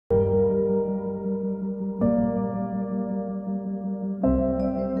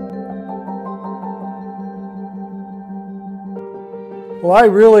Well, I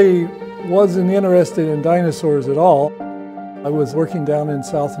really wasn't interested in dinosaurs at all. I was working down in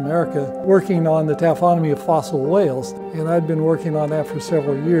South America, working on the taphonomy of fossil whales, and I'd been working on that for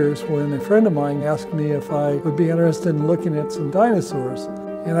several years when a friend of mine asked me if I would be interested in looking at some dinosaurs.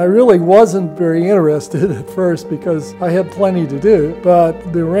 And I really wasn't very interested at first because I had plenty to do,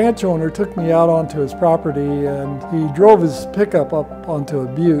 but the ranch owner took me out onto his property and he drove his pickup up onto a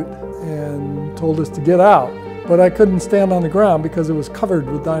butte and told us to get out. But I couldn't stand on the ground because it was covered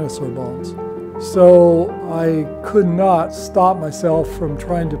with dinosaur bones. So I could not stop myself from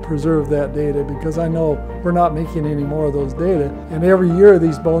trying to preserve that data because I know we're not making any more of those data. And every year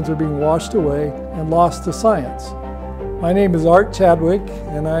these bones are being washed away and lost to science. My name is Art Chadwick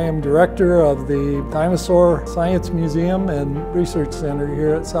and I am director of the Dinosaur Science Museum and Research Center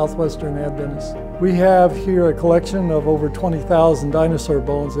here at Southwestern Adventist. We have here a collection of over 20,000 dinosaur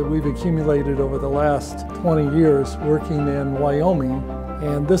bones that we've accumulated over the last 20 years working in Wyoming.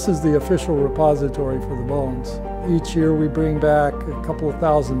 And this is the official repository for the bones. Each year we bring back a couple of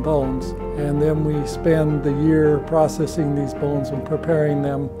thousand bones, and then we spend the year processing these bones and preparing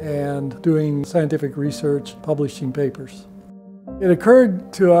them and doing scientific research, publishing papers. It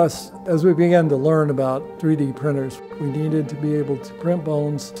occurred to us as we began to learn about 3D printers, we needed to be able to print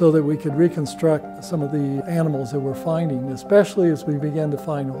bones so that we could reconstruct some of the animals that we're finding, especially as we began to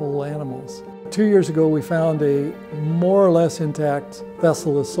find whole animals. 2 years ago, we found a more or less intact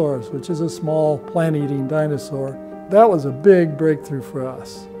Dinosaurs, which is a small plant-eating dinosaur. That was a big breakthrough for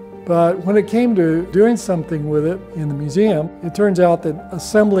us. But when it came to doing something with it in the museum, it turns out that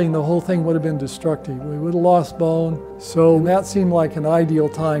assembling the whole thing would have been destructive. We would have lost bone, so that seemed like an ideal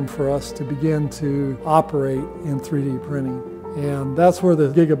time for us to begin to operate in 3D printing. And that's where the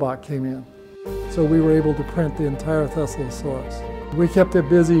Gigabot came in. So we were able to print the entire Dinosaurs. We kept it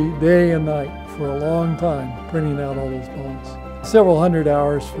busy day and night for a long time, printing out all those bones. Several hundred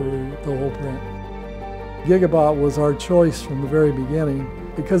hours for the whole print. Gigabot was our choice from the very beginning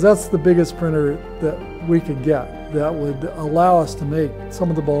because that's the biggest printer that we could get that would allow us to make some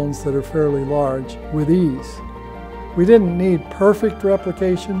of the bones that are fairly large with ease. We didn't need perfect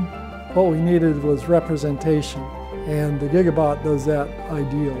replication. What we needed was representation, and the Gigabot does that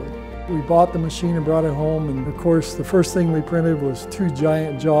ideally. We bought the machine and brought it home, and of course the first thing we printed was 2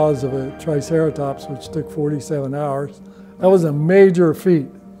 giant jaws of a Triceratops, which took 47 hours. That was a major feat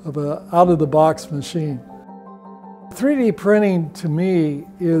of an out-of-the-box machine. 3D printing to me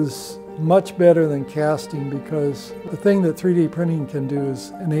is much better than casting because the thing that 3D printing can do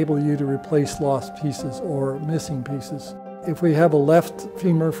is enable you to replace lost pieces or missing pieces. If we have a left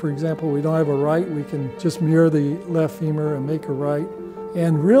femur, for example, we don't have a right, we can just mirror the left femur and make a right.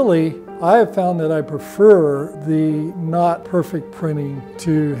 And really, I have found that I prefer the not perfect printing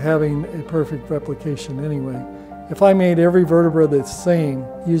to having a perfect replication anyway. If I made every vertebra the same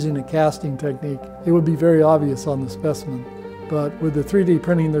using a casting technique, it would be very obvious on the specimen. But with the 3D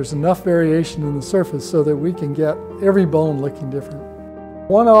printing, there's enough variation in the surface so that we can get every bone looking different.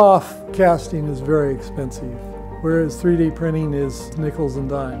 One-off casting is very expensive, whereas 3D printing is nickels and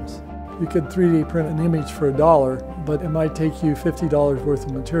dimes. You could 3D print an image for $1, but it might take you $50 worth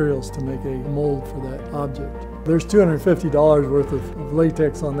of materials to make a mold for that object. There's $250 worth of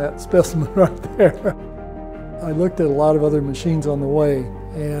latex on that specimen right there. I looked at a lot of other machines on the way,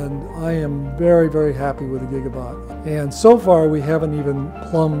 and I am very, very happy with the Gigabot. And so far, we haven't even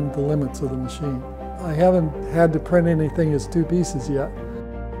plumbed the limits of the machine. I haven't had to print anything as 2 pieces yet.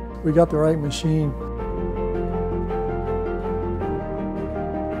 We got the right machine.